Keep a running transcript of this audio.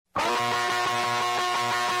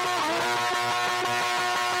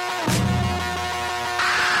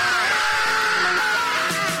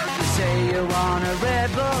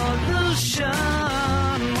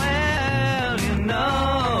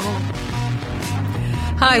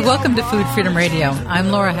Hi, welcome to Food Freedom Radio.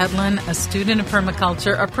 I'm Laura Hedlund, a student of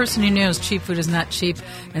permaculture, a person who knows cheap food is not cheap,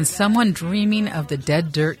 and someone dreaming of the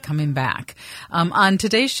dead dirt coming back. On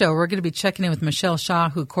today's show, we're going to be checking in with Michelle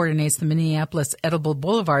Shaw, who coordinates the Minneapolis Edible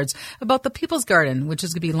Boulevards, about the People's Garden, which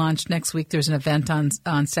is going to be launched next week. There's an event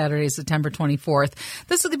on Saturday, September 24th.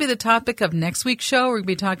 This is going to be the topic of next week's show. We're going to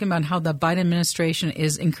be talking about how the Biden administration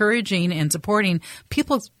is encouraging and supporting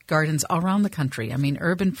people's gardens all around the country. I mean,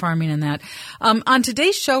 urban farming and that. On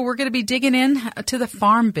today's show, we're going to be digging in to the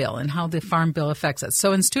Farm Bill and how the Farm Bill affects us.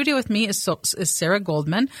 So in studio with me is Sarah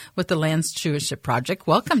Goldman with the Land Stewardship Project.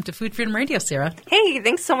 Welcome to Food Freedom Radio, Sarah. Hey,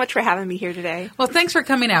 thanks so much for having me here today. Well, thanks for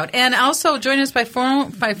coming out. And also joining us by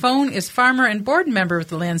phone is farmer and board member with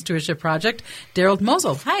the Land Stewardship Project, Daryl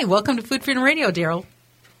Mosel. Hi, welcome to Food Freedom Radio, Daryl.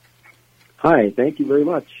 Hi, thank you very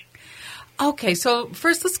much. Okay, so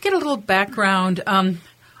first let's get a little background.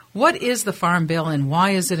 What is the Farm Bill and why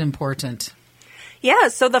is it important? Yeah,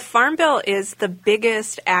 so the Farm Bill is the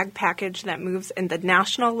biggest ag package that moves in the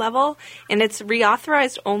national level, and it's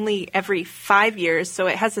reauthorized only every 5 years, so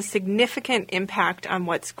it has a significant impact on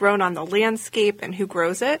what's grown on the landscape and who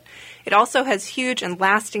grows it. It also has huge and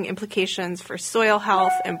lasting implications for soil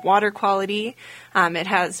health and water quality. It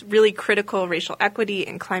has really critical racial equity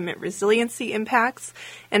and climate resiliency impacts,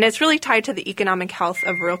 and it's really tied to the economic health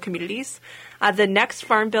of rural communities. The next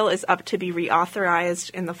Farm Bill is up to be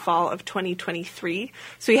reauthorized in the fall of 2023.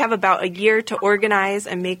 So we have about a year to organize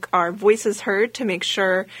and make our voices heard to make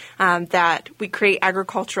sure that we create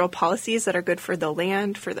agricultural policies that are good for the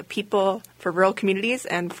land, for the people, for rural communities,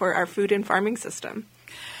 and for our food and farming system.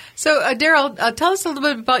 So, Daryl, tell us a little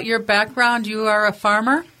bit about your background. You are a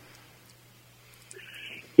farmer?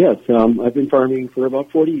 Yes, I've been farming for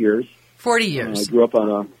about 40 years. 40 years. I grew up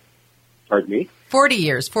on pardon me? 40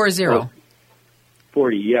 years, 40.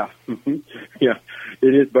 40, yeah. Yeah,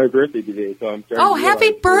 it is my birthday today, so I'm starting to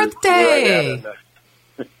happy birthday!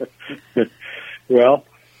 Well,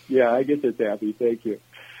 yeah, I guess it's happy. Thank you.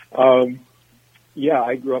 Yeah,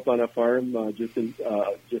 I grew up on a farm just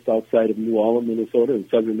outside of New Ulm, Minnesota, in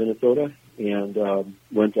southern Minnesota, and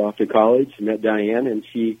went off to college, met Diane, and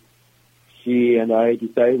she and I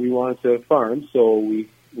decided we wanted to farm, so we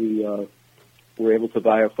were able to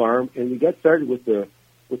buy a farm, and we got started with the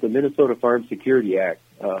Minnesota Farm Security Act.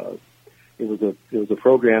 It was a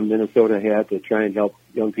program Minnesota had to try and help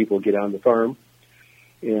young people get on the farm,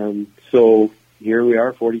 and so here we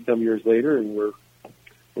are, 40-some years later, and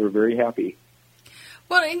we're very happy.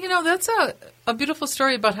 Well, and that's a beautiful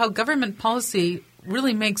story about how government policy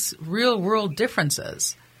really makes real-world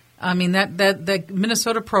differences. I mean, that the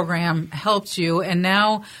Minnesota program helped you, and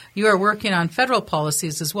now you are working on federal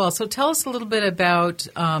policies as well. So tell us a little bit about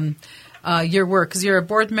your work, because you're a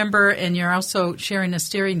board member and you're also chairing a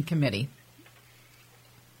steering committee.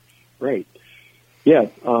 Right. Yes.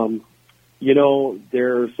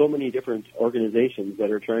 There are so many different organizations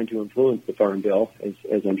that are trying to influence the Farm Bill,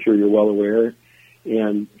 as I'm sure you're well aware.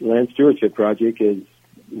 And Land Stewardship Project is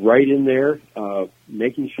right in there,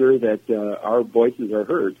 making sure that our voices are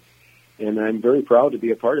heard. And I'm very proud to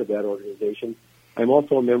be a part of that organization. I'm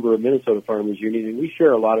also a member of Minnesota Farmers Union, and we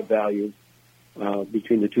share a lot of values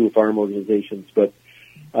between the two farm organizations. But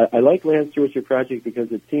I like Land Stewardship Project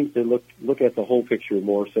because it seems to look at the whole picture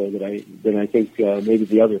more so than I think maybe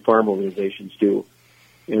the other farm organizations do.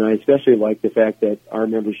 And I especially like the fact that our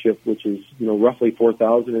membership, which is roughly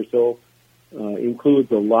 4,000 or so,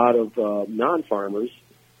 includes a lot of non-farmers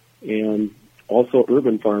and also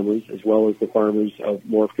urban farmers, as well as the farmers of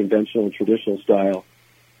more conventional and traditional style.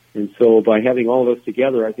 And so by having all of us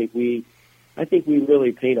together, I think we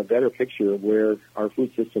really paint a better picture of where our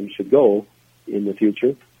food system should go in the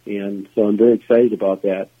future. And so I'm very excited about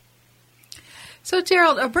that. So,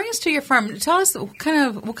 Daryl, bring us to your farm. Tell us what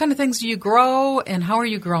kind of things do you grow and how are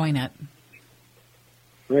you growing it?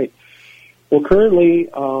 Right. Well, currently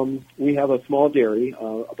we have a small dairy.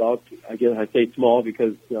 I say small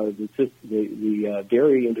because the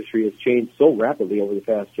dairy industry has changed so rapidly over the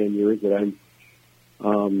past 10 years that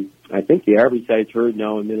I think the average size herd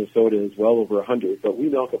now in Minnesota is well over 100. But we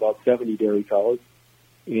milk about 70 dairy cows,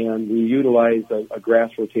 and we utilize a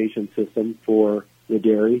grass rotation system for the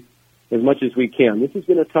dairy as much as we can. This has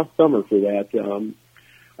been a tough summer for that.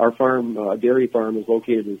 Our farm, dairy farm, is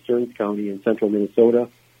located in Stearns County in central Minnesota.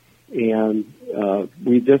 And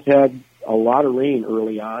we just had a lot of rain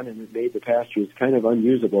early on, and it made the pastures kind of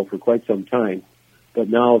unusable for quite some time. But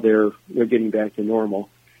now they're getting back to normal.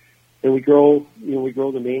 And we grow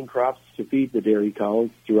the main crops to feed the dairy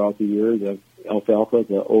cows throughout the year: the alfalfa,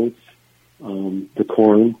 the oats, the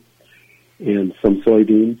corn, and some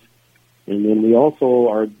soybeans. And then we also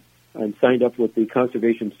are I'm signed up with the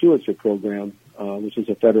Conservation Stewardship Program, which is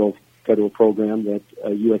a federal program that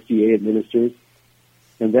USDA administers.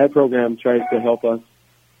 And that program tries to help us,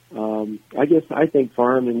 I think,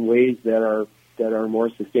 farm in ways that are more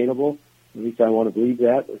sustainable. At least I want to believe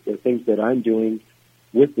that. The things that I'm doing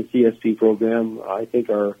with the CSP program, I think,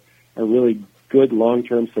 are really good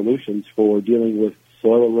long-term solutions for dealing with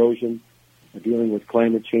soil erosion, dealing with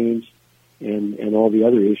climate change, and all the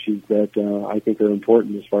other issues that I think are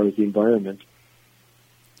important as far as the environment.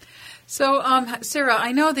 So, Sarah,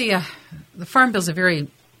 I know the Farm Bill is a very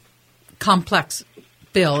complex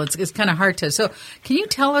bill. It's kind of hard to. So, can you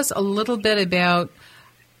tell us a little bit about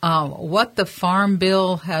what the Farm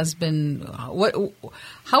Bill has been?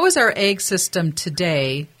 How is our ag system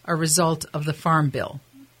today a result of the Farm Bill,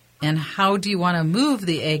 and how do you want to move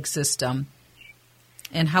the ag system,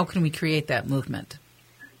 and how can we create that movement?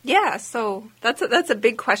 Yeah, so that's a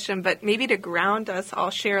big question, but maybe to ground us, I'll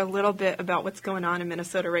share a little bit about what's going on in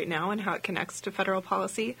Minnesota right now and how it connects to federal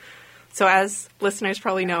policy. So as listeners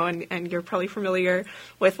probably know, and you're probably familiar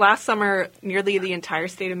with, last summer, nearly the entire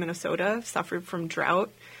state of Minnesota suffered from drought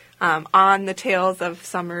on the tails of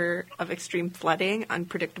summer of extreme flooding,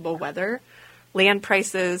 unpredictable weather. Land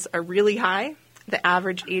prices are really high. The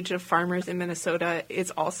average age of farmers in Minnesota is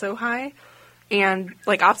also high. And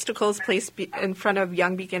like obstacles placed in front of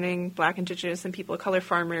young beginning Black, Indigenous, and people of color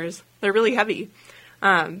farmers, they're really heavy.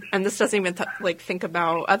 And this doesn't even think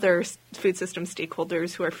about other food system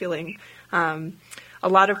stakeholders who are feeling a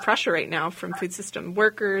lot of pressure right now from food system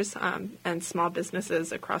workers and small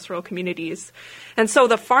businesses across rural communities. And so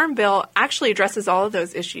the Farm Bill actually addresses all of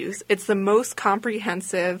those issues. It's the most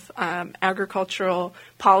comprehensive agricultural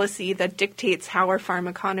policy that dictates how our farm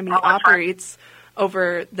economy operates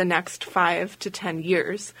over the next 5 to 10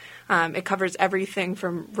 years. It covers everything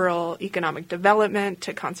from rural economic development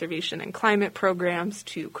to conservation and climate programs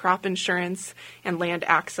to crop insurance and land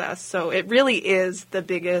access. So it really is the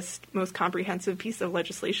biggest, most comprehensive piece of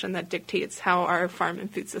legislation that dictates how our farm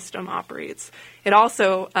and food system operates. It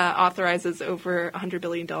also authorizes over $100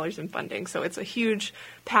 billion in funding. So it's a huge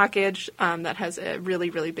package that has a really,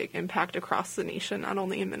 really big impact across the nation, not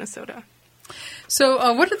only in Minnesota.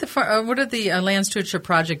 So what did the Land Stewardship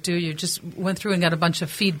Project do? You just went through and got a bunch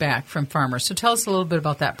of feedback from farmers. So tell us a little bit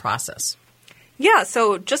about that process. Yeah,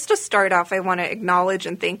 so just to start off, I want to acknowledge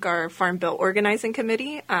and thank our Farm Bill Organizing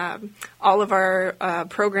Committee. All of our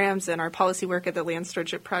programs and our policy work at the Land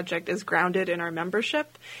Stewardship Project is grounded in our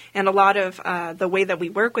membership, and a lot of the way that we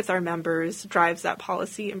work with our members drives that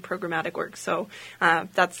policy and programmatic work. So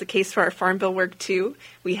that's the case for our Farm Bill work, too.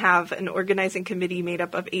 We have an organizing committee made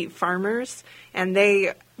up of 8 farmers, and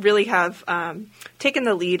they really have taken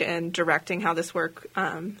the lead in directing how this work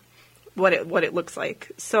what it looks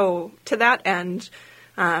like. So to that end,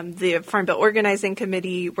 the Farm Bill Organizing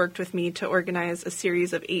Committee worked with me to organize a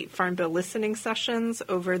series of 8 Farm Bill listening sessions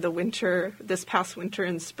over the winter, this past winter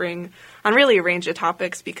and spring, on really a range of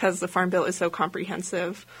topics because the Farm Bill is so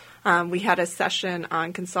comprehensive. We had a session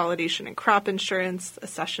on consolidation and crop insurance, a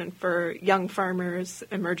session for young farmers,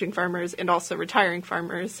 emerging farmers, and also retiring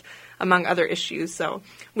farmers, among other issues. So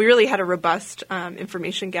we really had a robust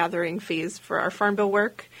information gathering phase for our Farm Bill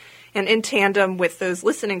work. And in tandem with those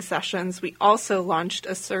listening sessions, we also launched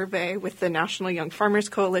a survey with the National Young Farmers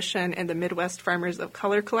Coalition and the Midwest Farmers of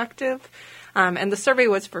Color Collective. And the survey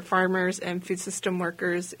was for farmers and food system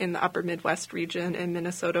workers in the upper Midwest region in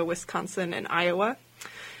Minnesota, Wisconsin, and Iowa.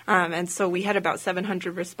 And so we had about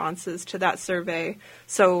 700 responses to that survey.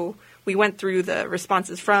 So we went through the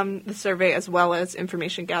responses from the survey as well as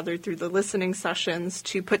information gathered through the listening sessions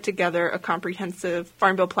to put together a comprehensive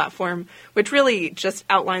Farm Bill platform, which really just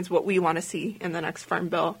outlines what we want to see in the next Farm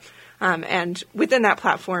Bill. And within that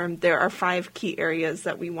platform, there are 5 key areas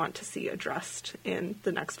that we want to see addressed in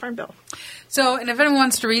the next Farm Bill. So, and if anyone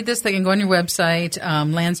wants to read this, they can go on your website,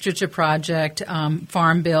 Land Stewardship Project,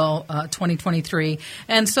 Farm Bill 2023.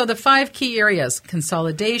 And so the 5 key areas,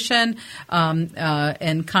 consolidation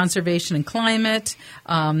and conservation and climate,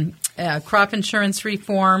 crop insurance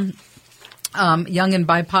reform, young and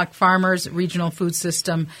BIPOC farmers, regional food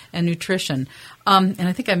system, and nutrition. And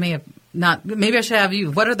I think I may have not. Maybe I should have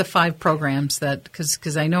you. What are the 5 programs that?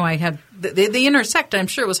 Because I know I had they intersect. I'm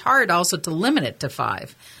sure it was hard also to limit it to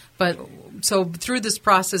 5. But so through this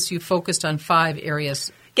process, you focused on 5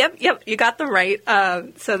 areas. Yep, you got them right.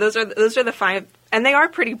 So those are the 5 And they are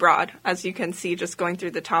pretty broad, as you can see, just going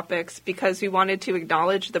through the topics, because we wanted to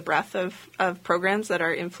acknowledge the breadth of programs that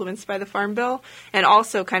are influenced by the Farm Bill, and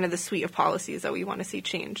also kind of the suite of policies that we want to see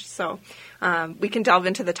changed. So we can delve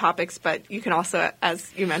into the topics, but you can also,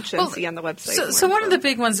 as you mentioned, see on the website. So one of the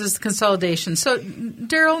big ones is consolidation. So,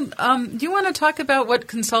 Daryl, do you want to talk about what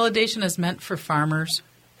consolidation has meant for farmers?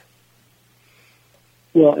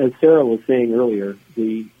 Well, as Sarah was saying earlier,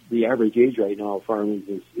 the average age right now of farmers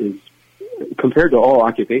is compared to all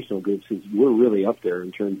occupational groups, we're really up there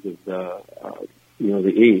in terms of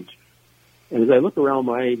the age. And as I look around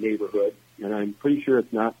my neighborhood, and I'm pretty sure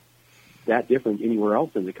it's not that different anywhere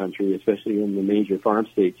else in the country, especially in the major farm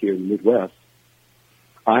states here in the Midwest,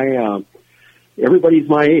 everybody's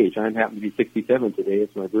my age. I happen to be 67 today.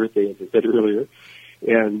 It's my birthday, as I said earlier.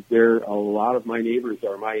 And a lot of my neighbors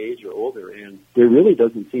are my age or older, and there really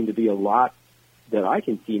doesn't seem to be a lot that I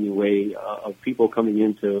can see anyway of people coming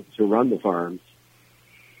in to run the farms.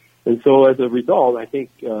 And so as a result, I think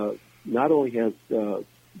not only has the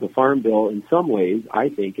Farm Bill in some ways, I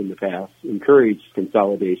think in the past, encouraged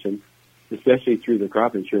consolidation, especially through the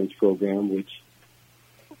crop insurance program, which,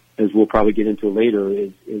 as we'll probably get into later,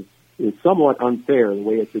 is somewhat unfair the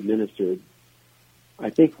way it's administered. I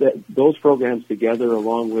think that those programs together,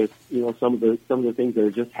 along with some of the things that are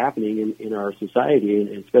just happening in our society, and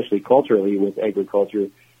especially culturally with agriculture,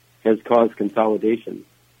 has caused consolidation.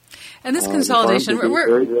 And this consolidation,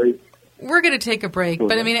 we're going to take a break.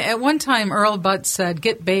 But I mean, at one time, Earl Butz said,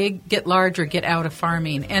 "Get big, get large, or get out of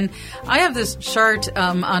farming." And I have this chart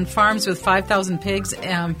on farms with 5,000 pigs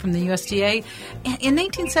from the USDA. In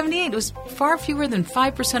 1978, it was far fewer than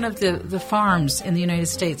 5% of the farms in the United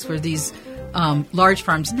States were these large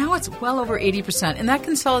farms. Now it's well over 80%, and that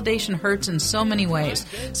consolidation hurts in so many ways.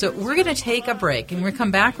 So we're going to take a break, and when we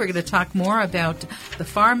come back, we're going to talk more about the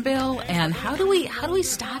Farm Bill and how do we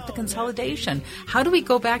stop the consolidation? How do we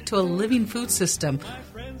go back to a living food system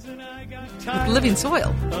with living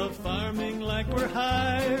soil? Of farming like we're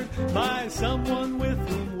hired by someone with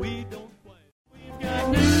whom we don't play. We've got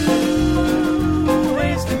new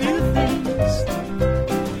ways to do things.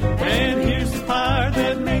 And here's the part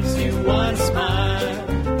that makes you want to smile.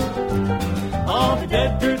 All the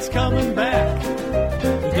dead dirt's coming back.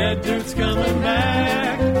 The dead dirt's coming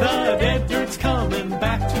back. The dead dirt's coming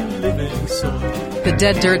back to living soil. The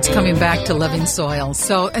dead dirt's coming back to living soil.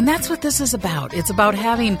 So, and that's what this is about. It's about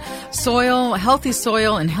having soil, healthy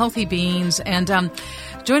soil, and healthy beings. And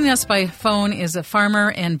joining us by phone is a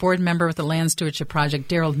farmer and board member with the Land Stewardship Project,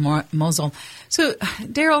 Daryl Mosel. So,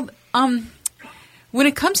 Daryl, when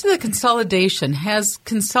it comes to the consolidation, has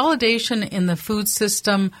consolidation in the food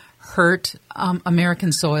system hurt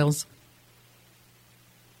American soils?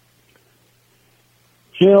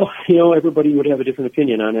 Everybody would have a different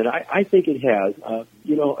opinion on it. I think it has.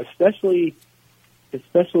 Especially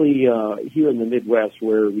here in the Midwest,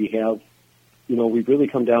 where we have, we've really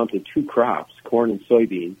come down to two crops, corn and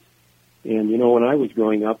soybeans. And when I was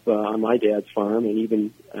growing up on my dad's farm, and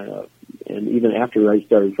even after I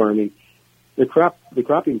started farming, the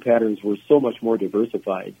cropping patterns were so much more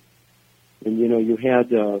diversified. And, you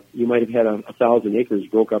might have had 1,000 acres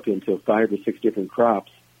broke up into 5 or 6 different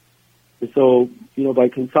crops. And so, by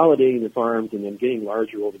consolidating the farms and then getting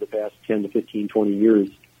larger over the past 10 to 15, 20 years,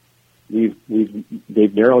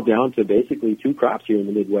 they've narrowed down to basically 2 crops here in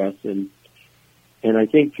the Midwest. And I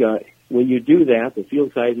think, when you do that, the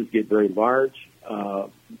field sizes get very large,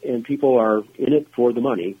 and people are in it for the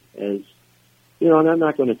money, and I'm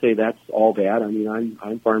not going to say that's all bad. I mean,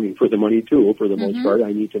 I'm farming for the money too, for the most part.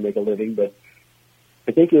 I need to make a living, but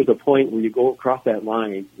I think there's a point where you go across that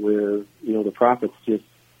line where, the profits just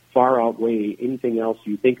far outweigh anything else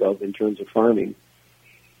you think of in terms of farming.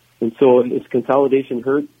 And so has consolidation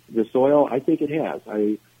hurt the soil? I think it has.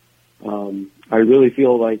 I really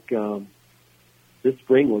feel like this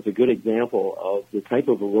spring was a good example of the type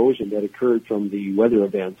of erosion that occurred from the weather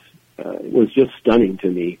events. It was just stunning to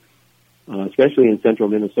me. Especially in central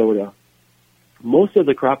Minnesota. Most of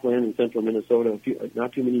the cropland in central Minnesota,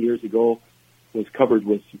 not too many years ago, was covered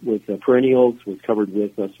with perennials, was covered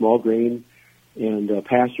with small grain and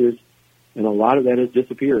pastures, and a lot of that has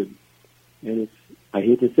disappeared. And I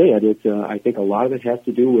hate to say it, I think a lot of it has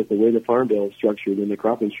to do with the way the Farm Bill is structured in the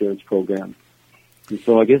crop insurance program. And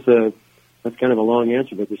so I guess that's kind of a long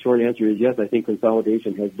answer, but the short answer is yes, I think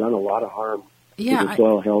consolidation has done a lot of harm to the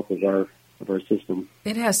soil health of our system.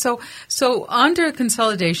 It has. So under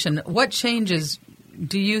consolidation, what changes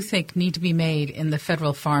do you think need to be made in the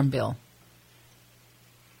federal Farm Bill?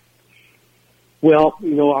 Well,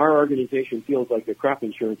 our organization feels like the crop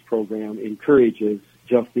insurance program encourages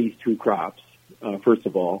just these 2 crops, first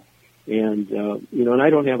of all. And, and I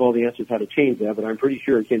don't have all the answers how to change that, but I'm pretty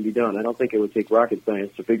sure it can be done. I don't think it would take rocket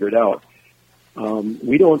science to figure it out.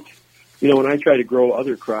 We don't, when I try to grow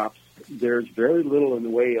other crops, there's very little in the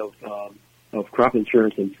way of crop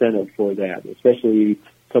insurance incentive for that, especially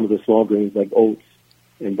some of the small grains like oats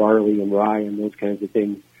and barley and rye and those kinds of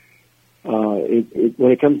things.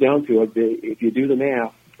 When it comes down to it, if you do the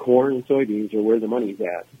math, corn and soybeans are where the money's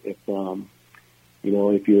at. If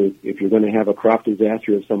you're going to have a crop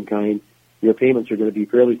disaster of some kind, your payments are going to be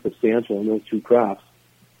fairly substantial in those two crops.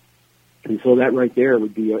 And so that right there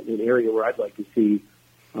would be an area where I'd like to see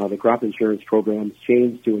the crop insurance programs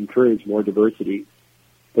change to encourage more diversity.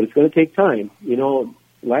 But it's going to take time.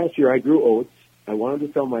 Last year I grew oats. I wanted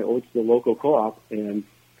to sell my oats to the local co-op, and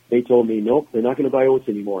they told me, nope, they're not going to buy oats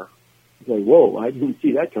anymore. I was like, whoa, I didn't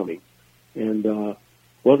see that coming. And,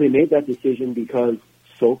 they made that decision because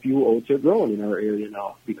so few oats are grown in our area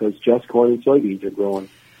now, because just corn and soybeans are growing.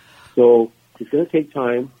 So it's going to take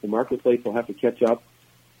time. The marketplace will have to catch up.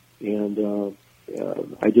 And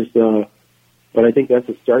but I think that's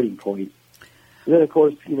a starting point. And then, of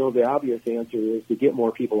course, the obvious answer is to get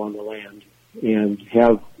more people on the land and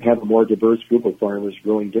have a more diverse group of farmers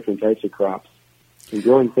growing different types of crops and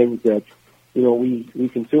growing things that, we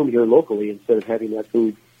consume here locally instead of having that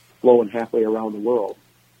food flowing halfway around the world.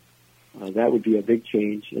 That would be a big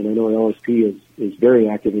change. And I know LSP is very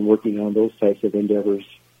active in working on those types of endeavors.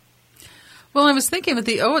 Well, I was thinking with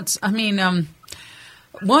the oats,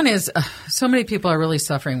 one is so many people are really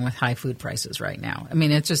suffering with high food prices right now.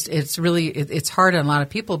 It's hard on a lot of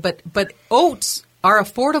people, but oats are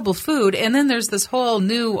affordable food. And then there's this whole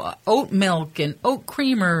new oat milk and oat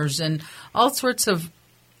creamers and all sorts of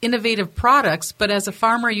innovative products. But as a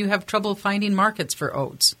farmer, you have trouble finding markets for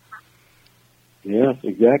oats. Yeah,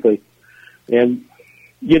 exactly. And,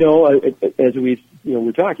 as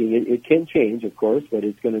we're talking, it can change, of course, but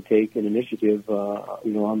it's going to take an initiative,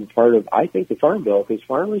 on the part of, I think, the Farm Bill, because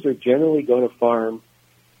farmers are generally going to farm,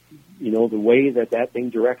 the way that thing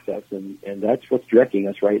directs us, and that's what's directing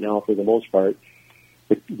us right now for the most part.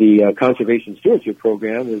 The Conservation Stewardship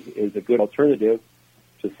Program is a good alternative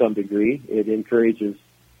to some degree. It encourages,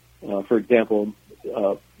 for example,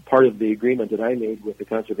 part of the agreement that I made with the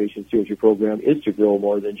Conservation Stewardship Program is to grow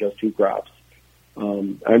more than just two crops.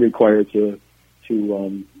 I'm required to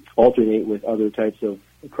alternate with other types of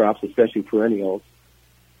crops, especially perennials,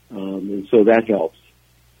 and so that helps.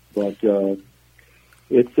 But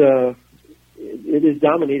it is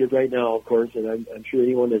dominated right now, of course, and I'm sure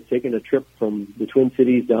anyone that's taken a trip from the Twin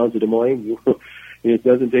Cities down to Des Moines, it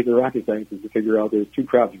doesn't take a rocket scientist to figure out there's two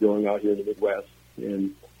crops growing out here in the Midwest,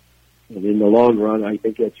 and in the long run, I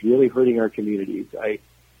think that's really hurting our communities.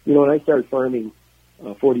 When I started farming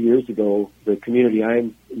 40 years ago, the community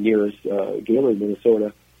I'm nearest, Gaylord,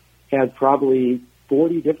 Minnesota, had probably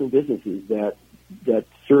 40 different businesses that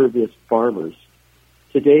service farmers.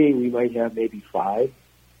 Today, we might have maybe 5,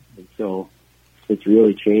 and so it's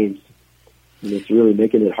really changed. And it's really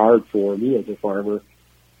making it hard for me as a farmer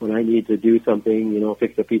when I need to do something,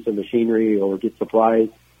 fix a piece of machinery or get supplies.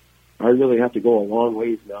 I really have to go a long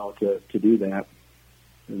ways now to do that,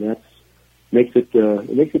 and that makes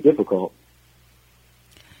it difficult.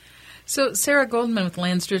 So, Sarah Goldman with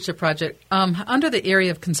Land Stewardship Project, under the area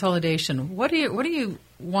of consolidation, what do you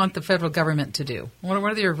want the federal government to do? What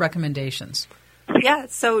are your recommendations? Yeah,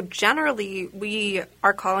 so generally we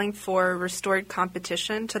are calling for restored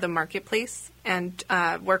competition to the marketplace, and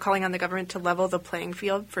we're calling on the government to level the playing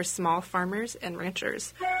field for small farmers and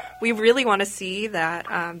ranchers. We really want to see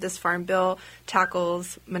that this farm bill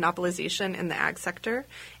tackles monopolization in the ag sector,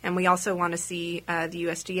 and we also want to see the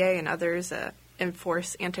USDA and others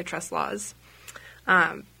enforce antitrust laws.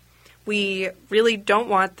 We really don't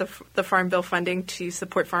want the Farm Bill funding to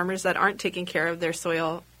support farmers that aren't taking care of their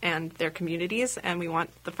soil and their communities, and we want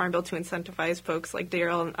the Farm Bill to incentivize folks like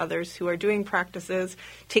Daryl and others who are doing practices,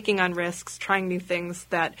 taking on risks, trying new things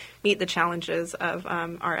that meet the challenges of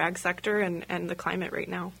our ag sector and the climate right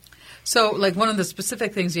now. So, like, one of the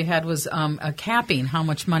specific things you had was a capping how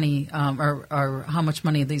much money or how much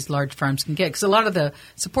money these large farms can get, because a lot of the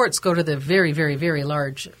supports go to the very, very, very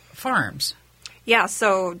large farms. Yeah,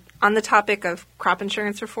 so on the topic of crop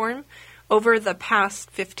insurance reform, over the past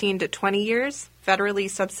 15 to 20 years, federally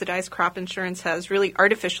subsidized crop insurance has really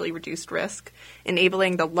artificially reduced risk,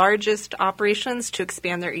 enabling the largest operations to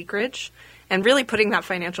expand their acreage and really putting that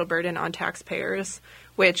financial burden on taxpayers,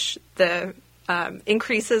 which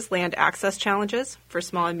increases land access challenges for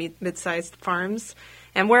small and mid-sized farms.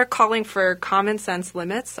 And we're calling for common sense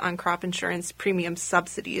limits on crop insurance premium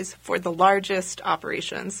subsidies for the largest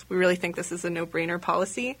operations. We really think this is a no-brainer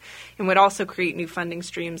policy and would also create new funding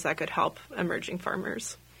streams that could help emerging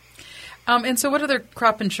farmers. And so what other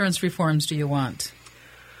crop insurance reforms do you want?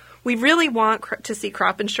 We really want to see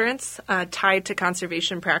crop insurance tied to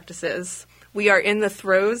conservation practices. We are in the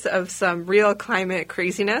throes of some real climate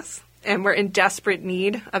craziness, and we're in desperate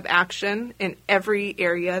need of action in every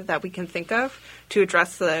area that we can think of to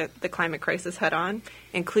address the climate crisis head on,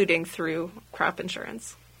 including through crop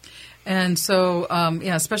insurance. And so,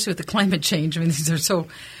 especially with the climate change, I mean, these are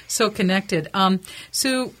so connected.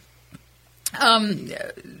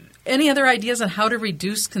 Any other ideas on how to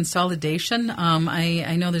reduce consolidation?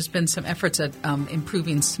 I know there's been some efforts at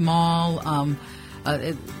improving small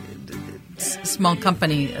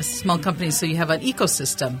companies, so you have an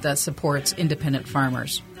ecosystem that supports independent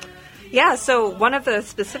farmers. Yeah, so one of the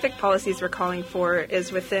specific policies we're calling for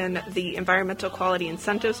is within the Environmental Quality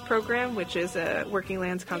Incentives Program, which is a working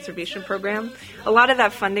lands conservation program. A lot of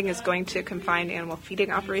that funding is going to confined animal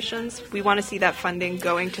feeding operations. We want to see that funding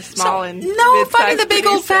going to small and mid-sized funding the big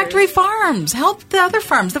old producers. factory farms. Help the other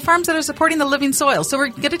farms, the farms that are supporting the living soil. So we're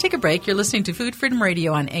going to take a break. You're listening to Food Freedom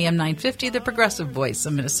Radio on AM 950, the progressive voice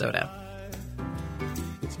of Minnesota.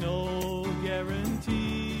 It's no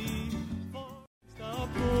guarantee for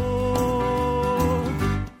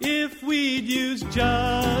if we'd use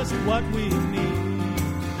just what we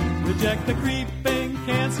need. Reject the creeping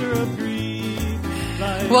cancer of greed.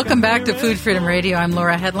 Welcome back to Food Freedom Radio. I'm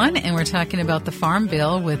Laura Hedlund, and we're talking about the Farm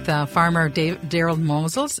Bill with farmer Daryl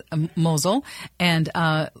Mosel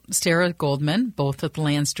and Sarah Goldman, both with the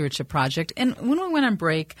Land Stewardship Project. And when we went on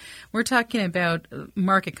break, we're talking about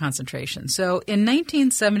market concentration. So in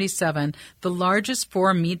 1977, the largest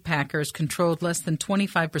four meat packers controlled less than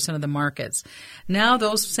 25% of the markets. Now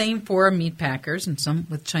those same four meat packers, and some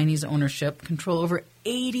with Chinese ownership, control over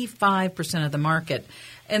 85% of the market.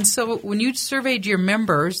 And so when you surveyed your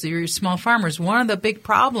members, your small farmers, one of the big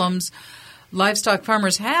problems livestock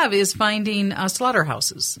farmers have is finding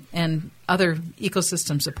slaughterhouses and other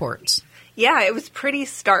ecosystem supports. Yeah, it was pretty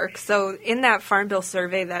stark. So in that Farm Bill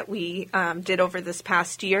survey that we did over this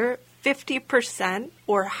past year, 50%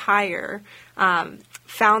 or higher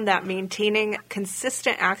found that maintaining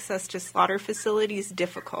consistent access to slaughter facilities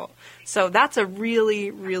difficult. So that's a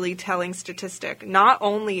really, really telling statistic. Not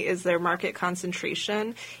only is there market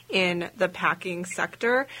concentration in the packing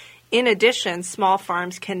sector, in addition, small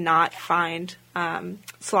farms cannot find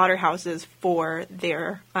slaughterhouses for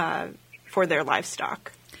their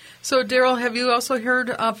livestock. So, Daryl, have you also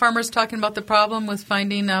heard farmers talking about the problem with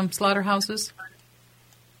finding slaughterhouses?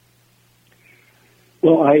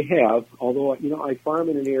 Well, I have, although, I farm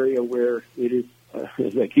in an area where it is,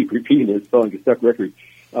 as I keep repeating it, it's like a stuck record,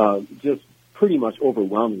 just pretty much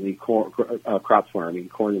overwhelmingly crop farming,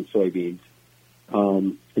 corn and soybeans.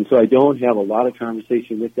 And so I don't have a lot of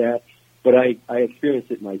conversation with that, but I experience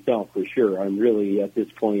it myself for sure. I'm really, at this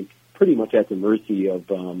point, pretty much at the mercy of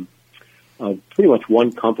pretty much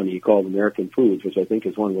one company called American Foods, which I think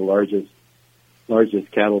is one of the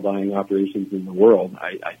largest cattle buying operations in the world,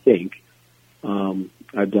 I think.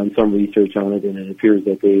 I've done some research on it, and it appears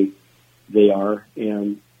that they are,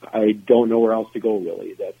 and I don't know where else to go,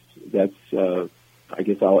 really. That's I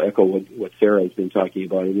guess I'll echo what Sarah has been talking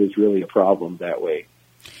about. It is really a problem that way.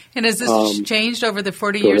 And has this changed over the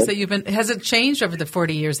 40 years that you've been? Has it changed over the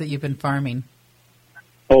 40 years that you've been farming?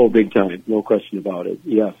 Oh, big time, no question about it.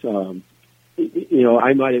 Yes,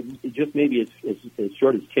 I might have just maybe as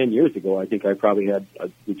short as 10 years ago. I think I probably had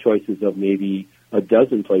the choices of maybe a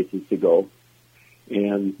dozen places to go.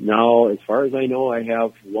 And now, as far as I know, I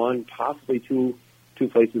have one, possibly two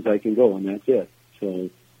places I can go, and that's it. So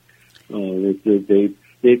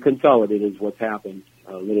they've consolidated is what's happened.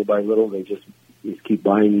 Little by little, they just keep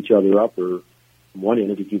buying each other up, or one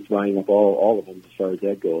entity keeps buying up all of them as far as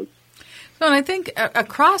that goes. So, and I think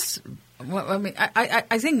across,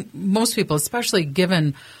 I think most people, especially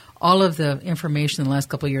given all of the information in the last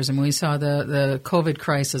couple of years, and we saw the COVID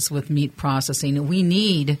crisis with meat processing. We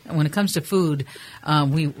need, when it comes to food,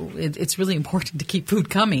 it's really important to keep food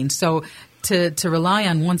coming. So to rely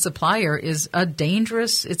on one supplier is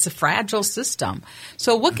it's a fragile system.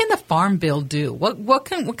 So what can the Farm Bill do? What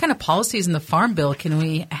kind of policies in the Farm Bill can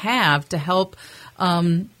we have to help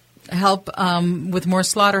with more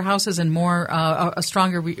slaughterhouses and more a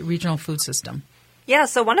stronger regional food system? Yeah,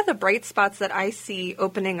 so one of the bright spots that I see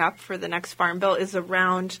opening up for the next Farm Bill is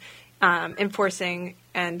around enforcing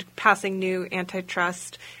and passing new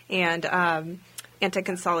antitrust and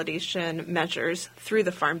anti-consolidation measures through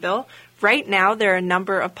the Farm Bill. Right now, there are a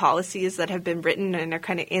number of policies that have been written and are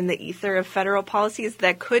kind of in the ether of federal policies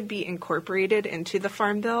that could be incorporated into the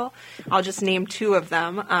Farm Bill. I'll just name two of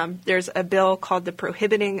them. There's a bill called the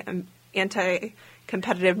Prohibiting Anti-Competitive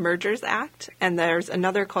Competitive Mergers Act, and there's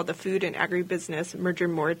another called the Food and Agribusiness Merger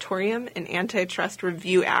Moratorium and Antitrust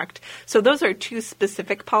Review Act. So those are two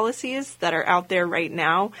specific policies that are out there right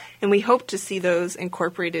now, and we hope to see those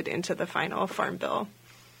incorporated into the final Farm Bill.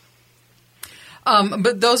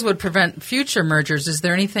 But those would prevent future mergers. Is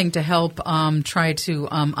there anything to help try to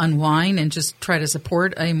unwind and just try to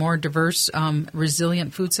support a more diverse,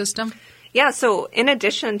 resilient food system? Yeah, so in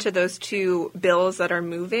addition to those two bills that are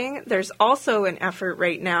moving, there's also an effort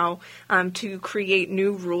right now to create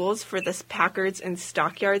new rules for this Packards and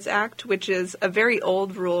Stockyards Act, which is a very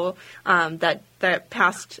old rule that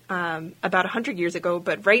passed about 100 years ago.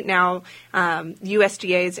 But right now,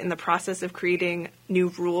 USDA is in the process of creating new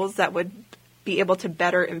rules that would be able to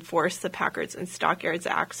better enforce the Packards and Stockyards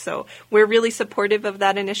Act. So we're really supportive of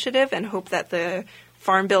that initiative and hope that the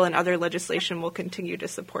Farm Bill and other legislation will continue to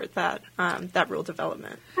support that rule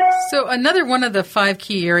development. So another one of the 5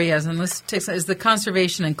 key areas, and this is the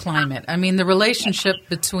conservation and climate. I mean, the relationship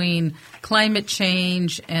between climate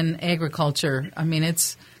change and agriculture. I mean,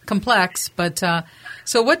 it's complex, but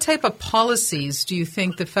so what type of policies do you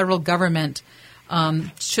think the federal government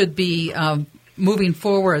should be moving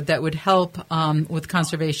forward that would help with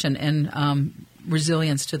conservation and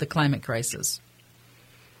resilience to the climate crisis?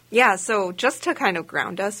 Yeah, so just to kind of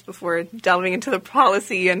ground us before delving into the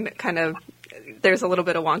policy and kind of there's a little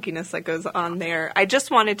bit of wonkiness that goes on there, I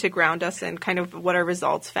just wanted to ground us in kind of what our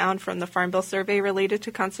results found from the Farm Bill survey related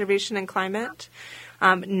to conservation and climate.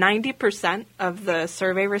 90% of the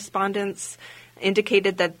survey respondents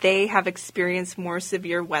indicated that they have experienced more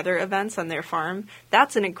severe weather events on their farm.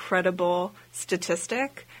 That's an incredible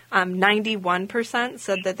statistic. 91%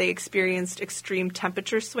 said that they experienced extreme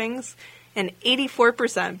temperature swings, and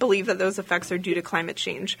 84% believe that those effects are due to climate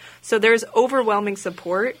change. So there's overwhelming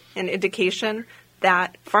support and indication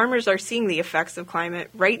that farmers are seeing the effects of climate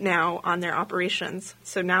right now on their operations.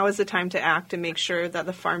 So now is the time to act and make sure that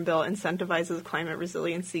the Farm Bill incentivizes climate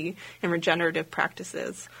resiliency and regenerative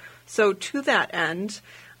practices. So to that end,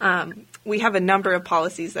 we have a number of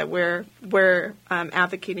policies that we're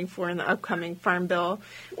advocating for in the upcoming Farm Bill.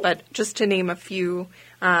 But just to name a few,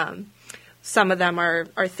 some of them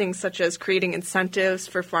are things such as creating incentives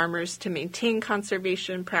for farmers to maintain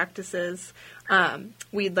conservation practices.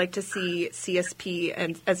 We'd like to see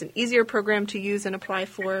CSP as an easier program to use and apply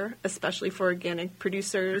for, especially for organic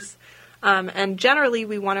producers. And generally,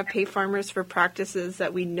 we want to pay farmers for practices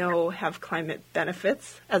that we know have climate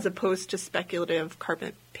benefits as opposed to speculative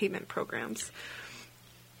carbon payment programs.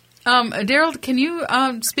 Daryl, can you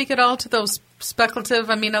speak at all to those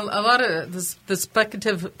speculative? I mean, a lot of the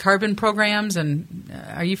speculative carbon programs, and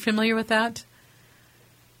are you familiar with that?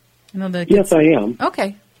 Yes, I am.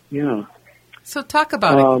 Okay. Yeah. So talk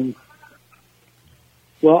about it.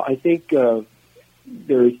 Well, I think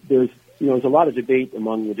there's a lot of debate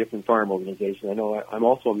among the different farm organizations. I know I'm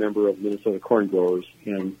also a member of Minnesota Corn Growers,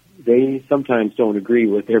 and they sometimes don't agree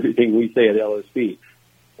with everything we say at LSP.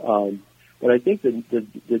 But I think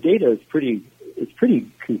the data is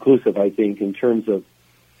pretty conclusive, I think, in terms of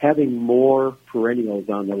having more perennials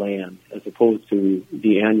on the land as opposed to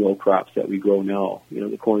the annual crops that we grow now,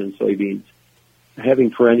 the corn and soybeans.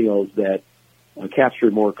 Having perennials that capture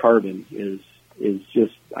more carbon is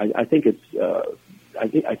just, I think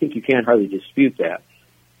you can't hardly dispute that.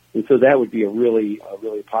 And so that would be a really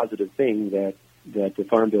positive thing that the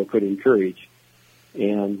Farm Bill could encourage.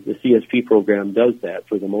 And the CSP program does that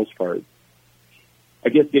for the most part. I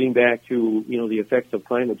guess getting back to, the effects of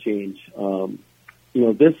climate change,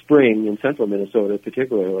 this spring in central Minnesota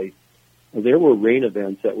particularly, there were rain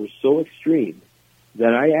events that were so extreme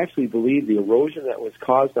that I actually believe the erosion that was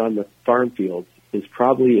caused on the farm fields is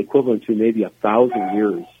probably equivalent to maybe 1,000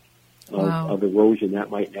 years of erosion that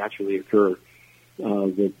might naturally occur.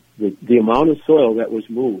 The amount of soil that was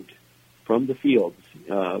moved from the fields,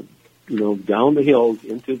 down the hills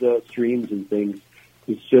into the streams and things,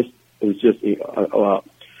 it was just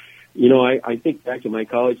I think back to my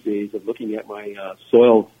college days of looking at my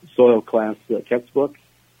soil class textbooks,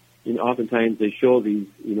 and oftentimes they show these,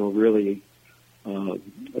 really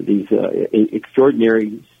these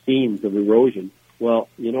extraordinary scenes of erosion. Well,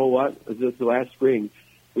 you know what? This last spring,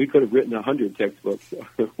 we could have written 100 textbooks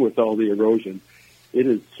with all the erosion. It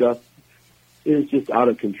is just out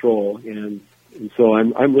of control, and so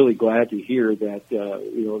I'm really glad to hear that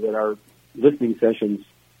that our listening sessions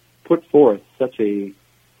put forth such a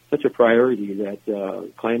priority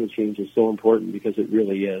that climate change is so important, because it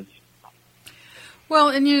really is. Well,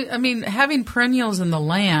 and having perennials in the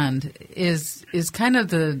land is kind of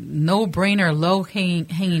the no-brainer,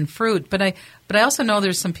 low-hanging fruit. But I also know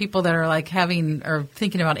there's some people that are like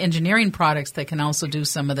thinking about engineering products that can also do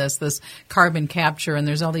some of this carbon capture, and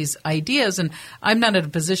there's all these ideas. And I'm not in a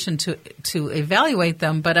position to evaluate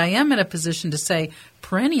them, but I am in a position to say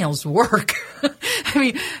perennials work.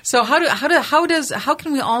 So how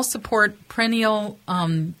can we all support perennial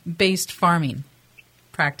based farming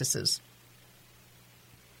practices?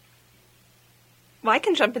 Well, I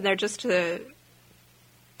can jump in there just to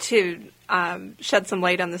shed some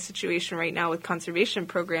light on the situation right now with conservation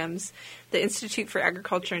programs. The Institute for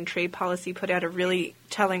Agriculture and Trade Policy put out a really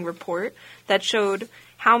telling report that showed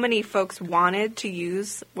how many folks wanted to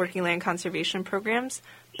use working land conservation programs,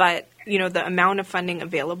 but the amount of funding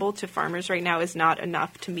available to farmers right now is not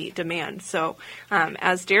enough to meet demand. So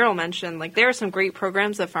as Daryl mentioned, there are some great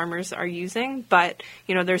programs that farmers are using, but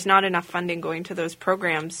there's not enough funding going to those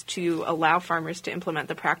programs to allow farmers to implement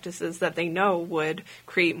the practices that they know would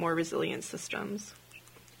create more resilient systems.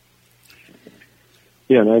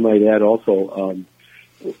 Yeah, and I might add also,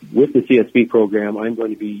 with the CSP program, I'm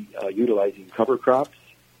going to be utilizing cover crops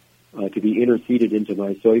to be interseeded into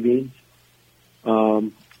my soybeans.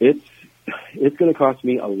 It's going to cost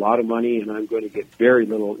me a lot of money, and I'm going to get very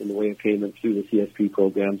little in the way of payment through the CSP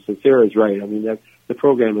program. So Sarah's right. The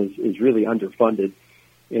program is really underfunded,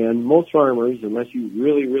 and most farmers, unless you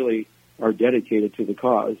really, really are dedicated to the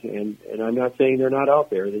cause, and I'm not saying they're not out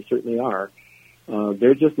there, they certainly are,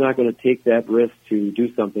 they're just not going to take that risk to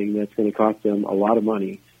do something that's going to cost them a lot of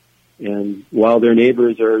money. And while their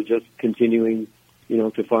neighbors are just continuing,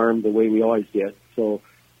 to farm the way we always did. So,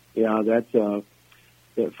 yeah, that's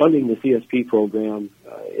funding the CSP program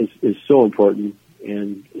is so important,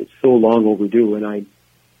 and it's so long overdue. And I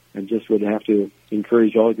just would have to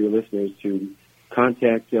encourage all of your listeners to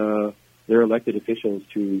contact their elected officials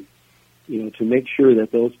to make sure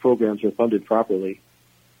that those programs are funded properly.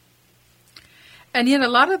 And yet, a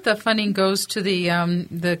lot of the funding goes to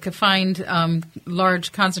the confined,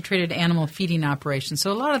 large, concentrated animal feeding operations.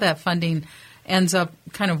 So a lot of that funding ends up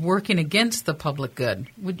kind of working against the public good.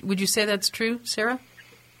 Would you say that's true, Sarah?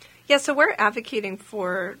 Yeah, so we're advocating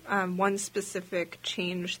for one specific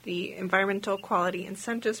change. The Environmental Quality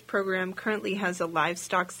Incentives Program currently has a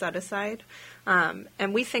livestock set-aside,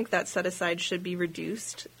 and we think that set-aside should be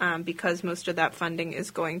reduced because most of that funding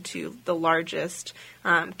is going to the largest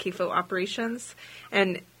CAFO operations.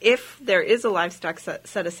 And if there is a livestock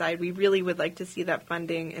set-aside, we really would like to see that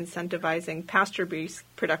funding incentivizing pasture-based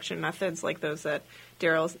production methods like those that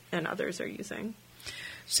Daryl and others are using.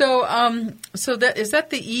 So, that is that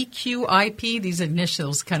the EQIP? These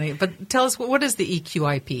initials kind of. But tell us, what is the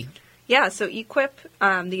EQIP? Yeah, so EQIP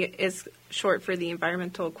is short for the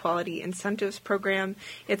Environmental Quality Incentives Program.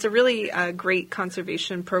 It's a really great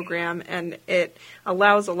conservation program, and it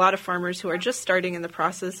allows a lot of farmers who are just starting in the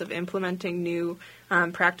process of implementing new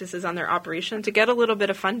practices on their operation to get a little bit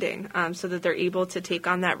of funding so that they're able to take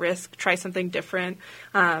on that risk, try something different,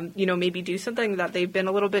 maybe do something that they've been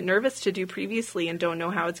a little bit nervous to do previously and don't know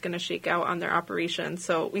how it's going to shake out on their operation.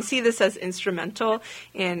 So we see this as instrumental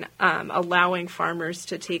in allowing farmers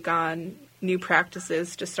to take on new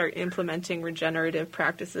practices, to start implementing regenerative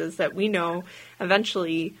practices that we know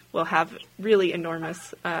eventually will have really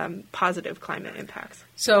enormous positive climate impacts.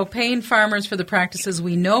 So paying farmers for the practices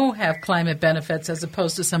we know have climate benefits as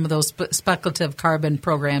opposed to some of those speculative carbon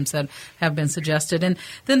programs that have been suggested. And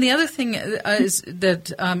then the other thing is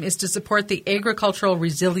to support the Agricultural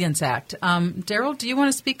Resilience Act. Daryl, do you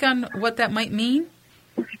want to speak on what that might mean?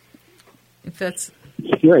 If that's...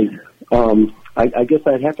 Right. I guess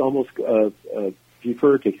I'd have to almost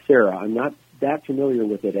defer to Sarah. I'm not that familiar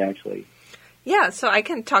with it, actually. Yeah, so I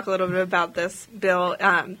can talk a little bit about this bill.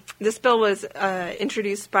 This bill was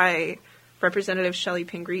introduced by Representative Shelley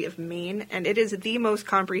Pingree of Maine, and it is the most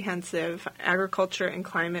comprehensive agriculture and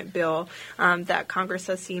climate bill that Congress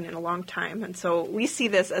has seen in a long time. And so we see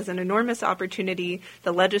this as an enormous opportunity.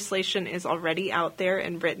 The legislation is already out there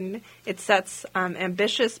and written. It sets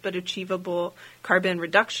ambitious but achievable carbon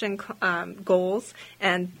reduction goals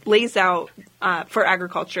and lays out for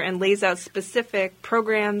agriculture and lays out specific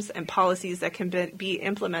programs and policies that can be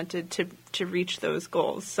implemented to reach those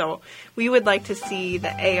goals. So we would like to see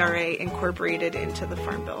the ARA incorporated into the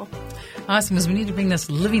Farm Bill. Awesome, because we need to bring this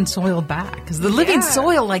living soil back, because the living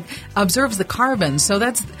soil absorbs the carbon. So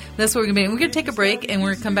that's what we're going to be. We're going to take a break, and we're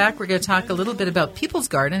going to come back. We're going to talk a little bit about People's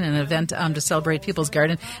Garden, an event to celebrate People's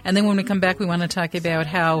Garden. And then when we come back, we want to talk about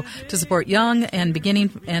how to support young and beginning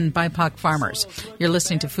and BIPOC farmers. You're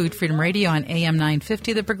listening to Food Freedom Radio on AM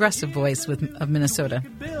 950, the progressive voice of Minnesota.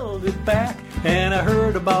 Build it back, and I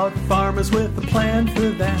heard about farming farmers with a plan for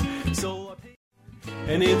that. So,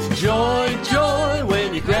 and it's joy, joy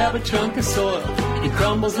when you grab a chunk of soil. It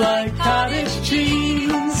crumbles like cottage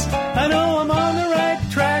cheese. I know I'm on the right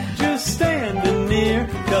track, just standing near,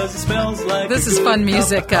 'cause it smells like This is fun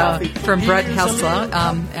music from Brett Hessler,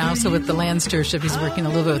 also with the Land Stewardship. He's working a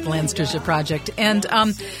little bit with the Land Stewardship Project. And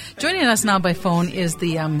joining us now by phone is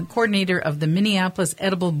the coordinator of the Minneapolis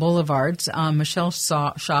Edible Boulevards, Michelle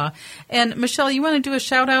Shaw. And Michelle, you want to do a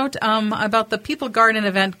shout-out about the People Garden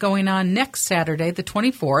event going on next Saturday, the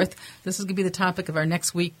 24th. This is going to be the topic of our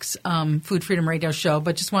next week's Food Freedom Radio show,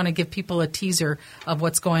 but just want to give people a teaser of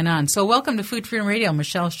what's going on. So welcome to Food Freedom Radio,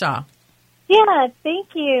 Michelle Shaw. Yeah, thank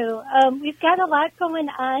you. We've got a lot going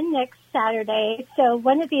on next Saturday. So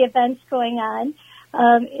one of the events going on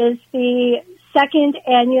is the second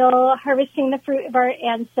annual Harvesting the Fruit of Our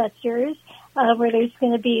Ancestors, where there's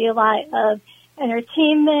going to be a lot of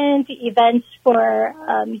entertainment, events for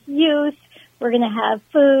youth. We're going to have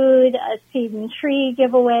food, a seed and tree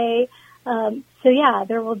giveaway. So, yeah,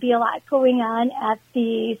 there will be a lot going on at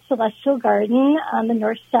the Celestial Garden on the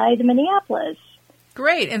north side of Minneapolis.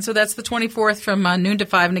 Great. And so that's the 24th from noon to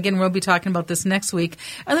 5. And again, we'll be talking about this next week.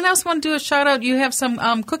 And then I also want to do a shout out. You have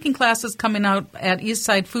some cooking classes coming out at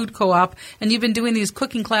Eastside Food Co-op. And you've been doing these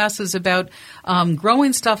cooking classes about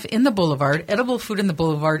growing stuff in the boulevard, edible food in the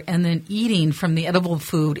boulevard, and then eating from the edible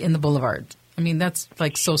food in the boulevard. I mean, that's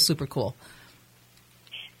like so super cool.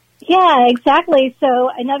 Yeah, exactly. So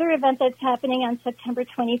another event that's happening on September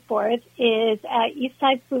 24th is at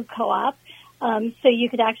Eastside Food Co-op. So you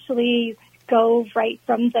could actually go right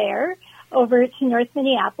from there over to North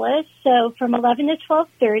Minneapolis. So from 11 to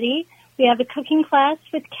 12:30, we have a cooking class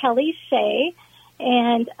with Kelly Shea.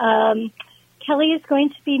 And Kelly is going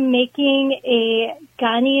to be making a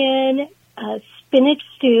Ghanaian spinach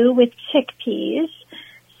stew with chickpeas.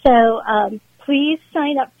 So please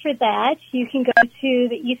sign up for that. You can go to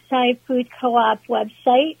the Eastside Food Co-op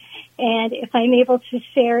website, and if I'm able to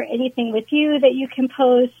share anything with you that you can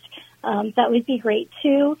post, that would be great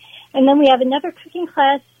too. And then we have another cooking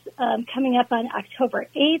class coming up on October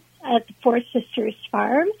 8th at the Four Sisters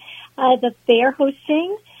Farm that they are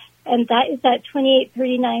hosting, and that is at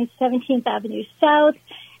 2839 17th Avenue South.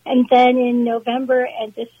 And then in November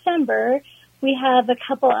and December, we have a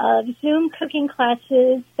couple of Zoom cooking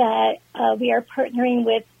classes that we are partnering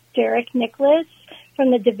with Derek Nicholas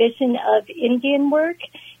from the Division of Indian Work,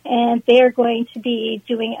 and they are going to be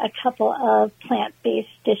doing a couple of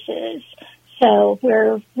plant-based dishes. So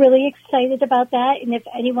we're really excited about that, and if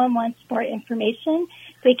anyone wants more information,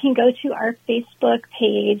 they can go to our Facebook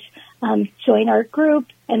page, join our group,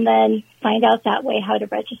 and then find out that way how to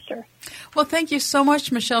register. Well, thank you so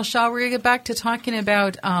much, Michelle Shaw. We're going to get back to talking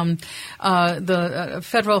about the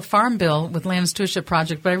federal farm bill with Land Stewardship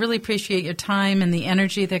Project, but I really appreciate your time and the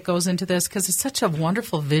energy that goes into this because it's such a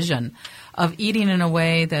wonderful vision of eating in a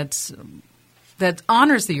way that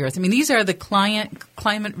honors the earth. I mean, these are the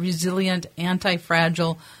climate resilient,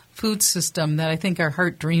 anti-fragile food system that I think our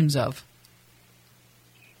heart dreams of.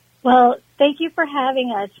 Well, thank you for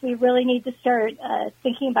having us. We really need to start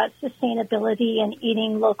thinking about sustainability and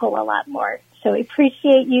eating local a lot more. So we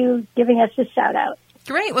appreciate you giving us a shout out.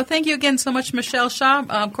 Great. Well, thank you again so much, Michelle Shaw,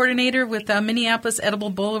 coordinator with Minneapolis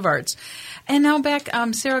Edible Boulevards. And now back,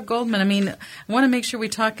 Sarah Goldman. I mean, I want to make sure we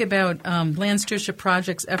talk about Land Stewardship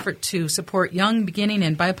Project's effort to support young, beginning,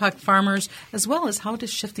 and BIPOC farmers, as well as how to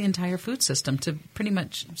shift the entire food system to pretty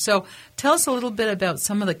much. So tell us a little bit about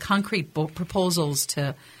some of the concrete proposals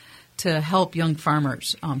to help young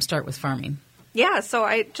farmers start with farming. Yeah,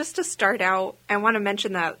 so just to start out, I want to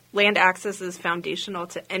mention that land access is foundational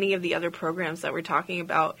to any of the other programs that we're talking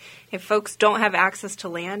about. If folks don't have access to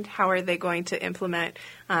land, how are they going to implement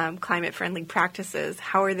climate-friendly practices?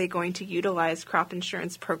 How are they going to utilize crop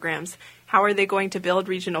insurance programs? How are they going to build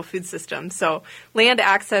regional food systems? So land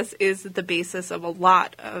access is the basis of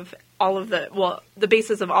the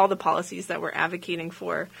basis of all the policies that we're advocating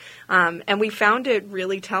for. And we found it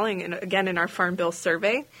really telling, and again, in our Farm Bill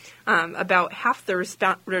survey, about half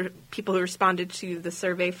the people who responded to the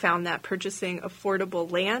survey found that purchasing affordable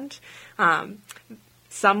land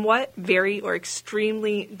somewhat, very, or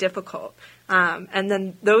extremely difficult. And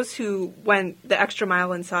then those who went the extra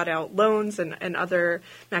mile and sought out loans and other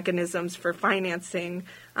mechanisms for financing,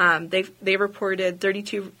 they reported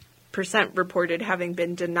 32% reported having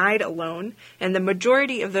been denied a loan, and the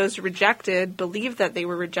majority of those rejected believed that they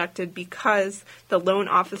were rejected because the loan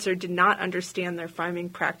officer did not understand their farming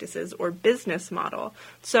practices or business model.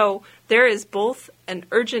 So there is both an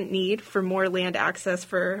urgent need for more land access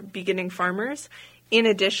for beginning farmers. In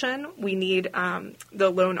addition, we need the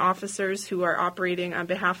loan officers who are operating on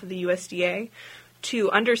behalf of the USDA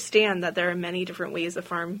to understand that there are many different ways a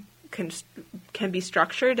farm can be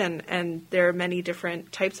structured, and there are many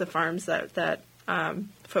different types of farms that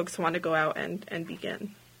folks want to go out and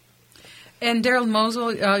begin. And Daryl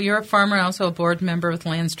Mosel, you're a farmer, also a board member with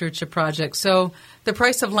Land Stewardship Project. So the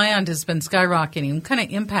price of land has been skyrocketing. What kind of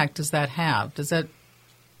impact does that have? Does that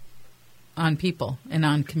on people and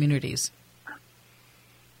on communities?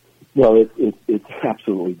 Well, it's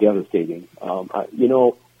absolutely devastating.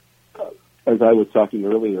 As I was talking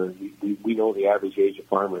earlier, we know the average age of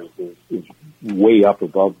farmers is way up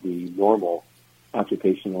above the normal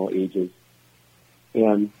occupational ages.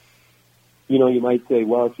 And, you might say,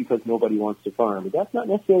 well, it's because nobody wants to farm. But that's not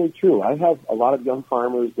necessarily true. I have a lot of young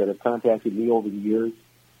farmers that have contacted me over the years,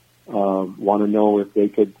 want to know if they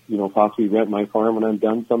could, possibly rent my farm when I'm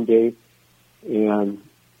done someday. And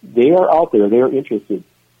they are out there. They are interested.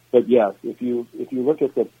 But yes, if you look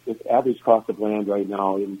at the average cost of land right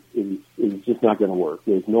now, it's just not going to work.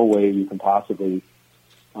 There's no way you can possibly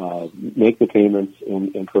make the payments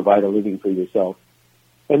and provide a living for yourself.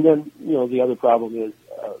 And then, the other problem is,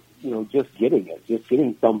 just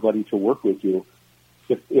getting somebody to work with you.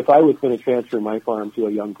 If I was going to transfer my farm to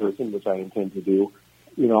a young person, which I intend to do,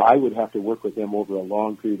 I would have to work with them over a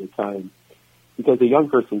long period of time. Because a young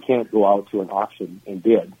person can't go out to an auction and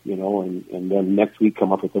bid, and then next week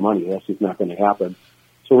come up with the money. That's just not going to happen.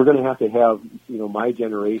 So we're going to have, my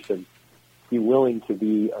generation be willing to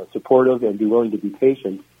be supportive and be willing to be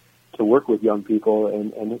patient to work with young people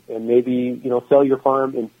and maybe, sell your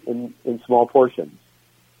farm in small portions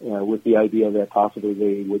with the idea that possibly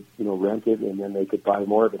they would, rent it and then they could buy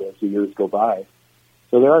more of it as the years go by.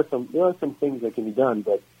 So there are some things that can be done,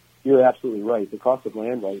 but you're absolutely right. The cost of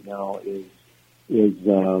land right now is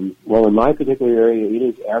well, in my particular area, it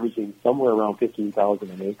is averaging somewhere around $15,000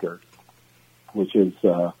 an acre, which is,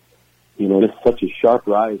 just such a sharp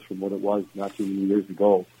rise from what it was not too many years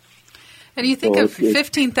ago. And you think of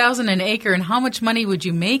 $15,000 an acre, and how much money would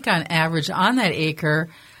you make on average on that acre?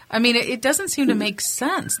 I mean, it doesn't seem to make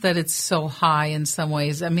sense that it's so high in some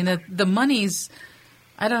ways. I mean, the money's,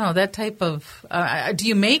 I don't know, that type of,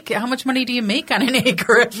 how much money do you make on an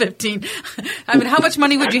acre at 15? I mean, how much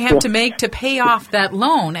money would you have to make to pay off that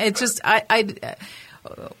loan? It's just,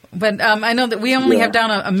 but I know that we only have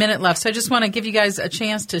down a minute left, so I just want to give you guys a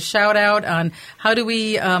chance to shout out on how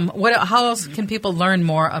else can people learn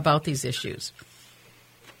more about these issues?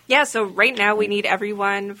 Yeah, so right now we need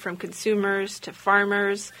everyone from consumers to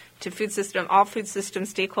farmers to all food system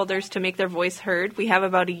stakeholders to make their voice heard. We have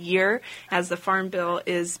about a year as the new Farm Bill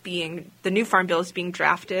is being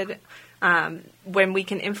drafted when we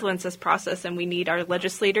can influence this process, and we need our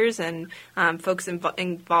legislators and folks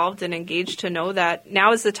involved and engaged to know that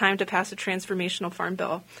now is the time to pass a transformational Farm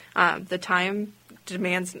Bill. The time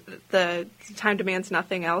demands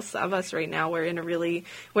nothing else of us right now. We're in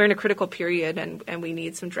a critical period, and we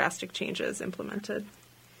need some drastic changes implemented.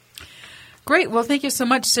 Great. Well, thank you so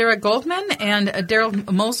much, Sarah Goldman and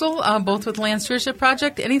Daryl Mosel, both with Land Stewardship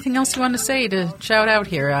Project. Anything else you want to say to shout out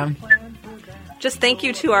here? Just thank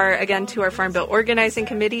you to our Farm Bill Organizing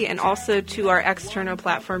Committee and also to our external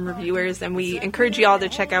platform reviewers. And we encourage you all to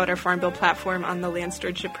check out our Farm Bill platform on the Land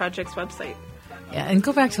Stewardship Project's website. Yeah, and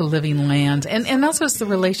go back to living land. And also it's the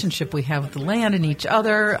relationship we have with the land and each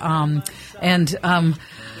other.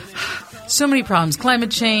 So many problems, climate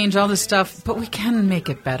change, all this stuff, but we can make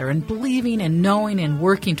it better, and believing and knowing and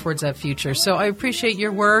working towards that future. So I appreciate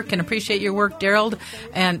your work, Daryl,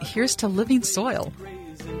 and here's to living soil.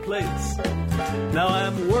 Now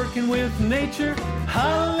I'm working with nature,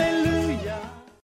 hallelujah.